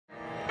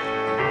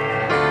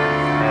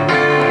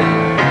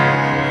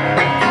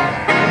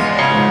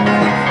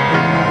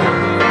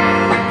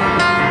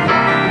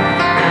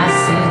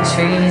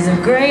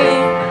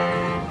green,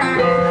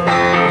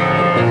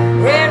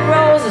 red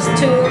roses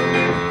too.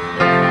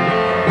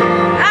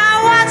 I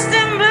watched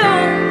them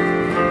bloom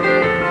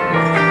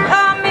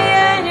for me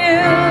and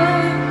you,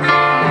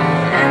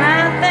 and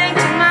I think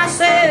to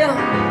myself,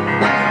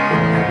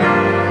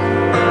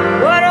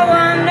 what a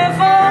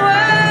wonderful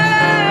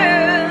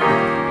world.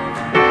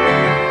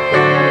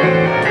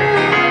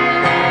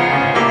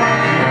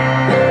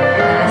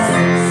 I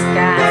see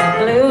skies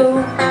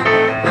blue,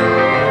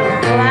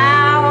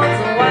 clouds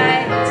of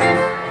white,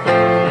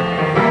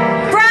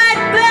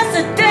 bright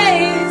blessed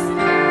days,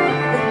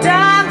 the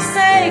dark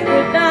say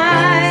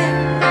goodnight,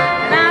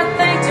 and I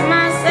think to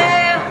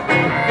myself,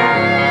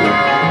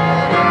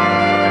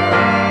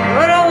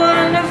 what a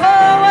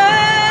wonderful world.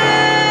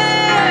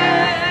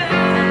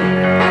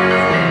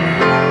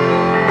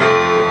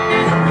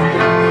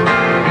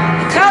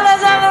 The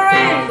colors of the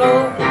rainbow,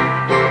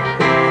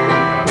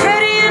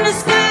 pretty in the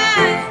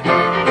sky,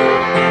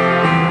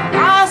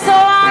 also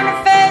on the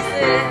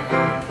faces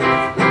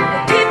of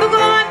people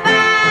going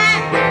by.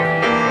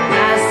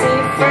 I see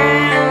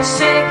friends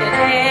shaking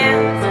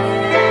hands,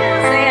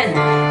 saying,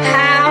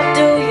 how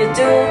do you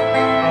do?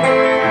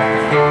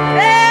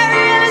 They're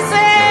really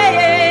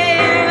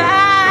saying,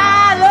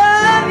 I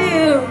love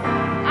you.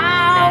 I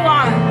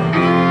want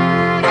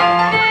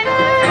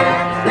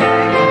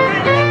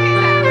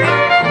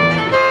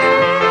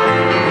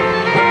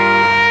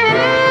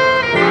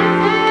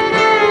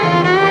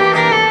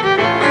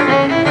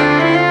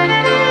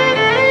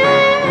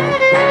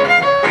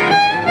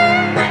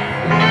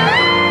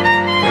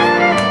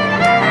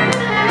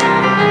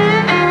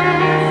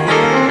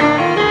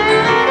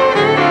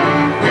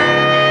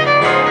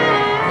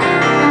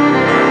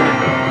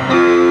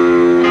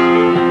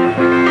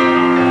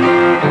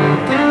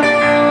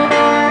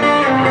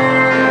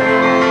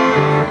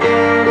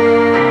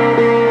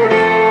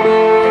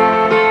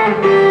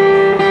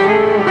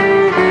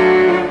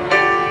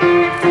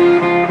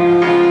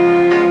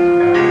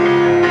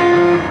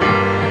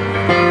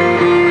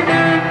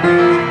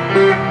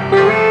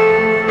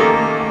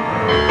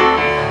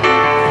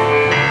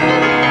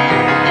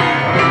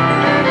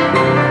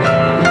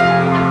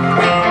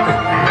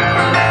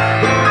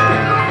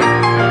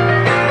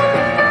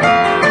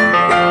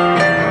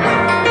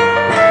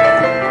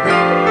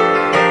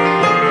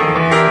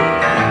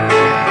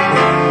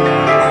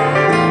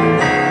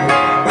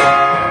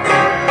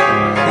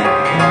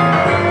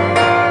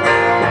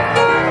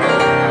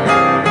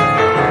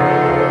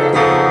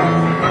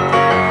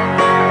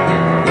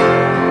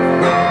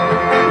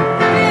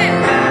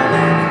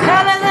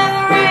colors of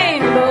the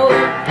rainbow,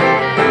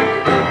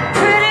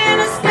 pretty in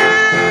the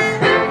sky,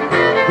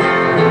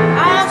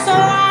 also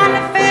on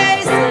the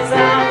faces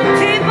of the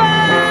people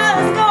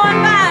that's going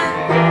by.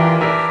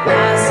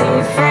 I see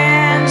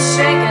friends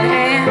shaking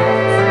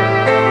hands,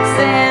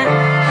 saying,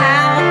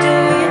 how do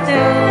you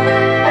do?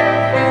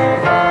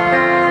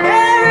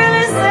 They're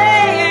really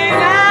saying,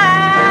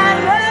 I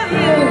love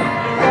you.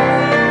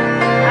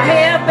 I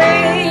hear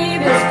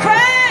babies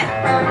cry,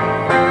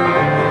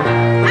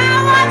 I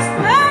watch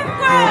them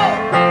grow.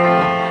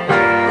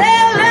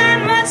 They'll learn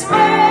much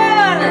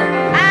more than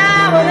I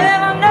will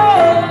ever know.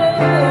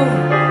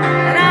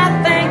 And I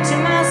think to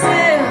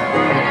myself,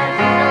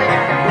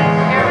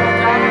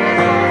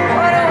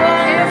 what a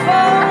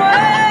wonderful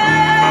world.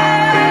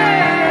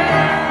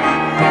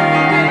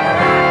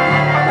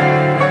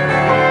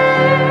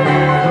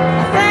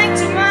 I think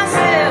to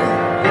myself,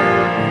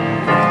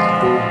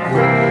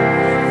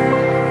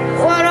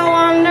 what a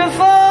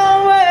wonderful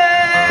world.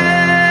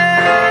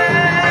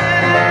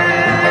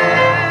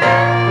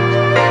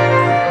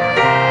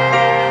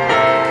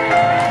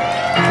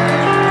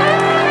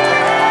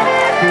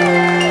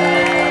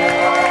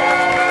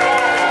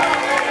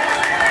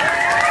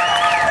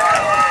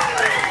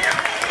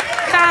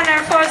 Connor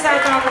and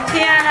Forsyth on the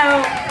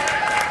piano.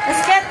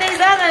 Let's get these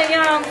other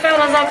young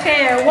fellas up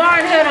here.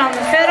 Warren Hood on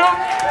the fiddle,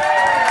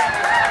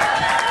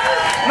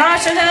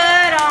 Marshall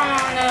Hood on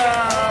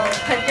the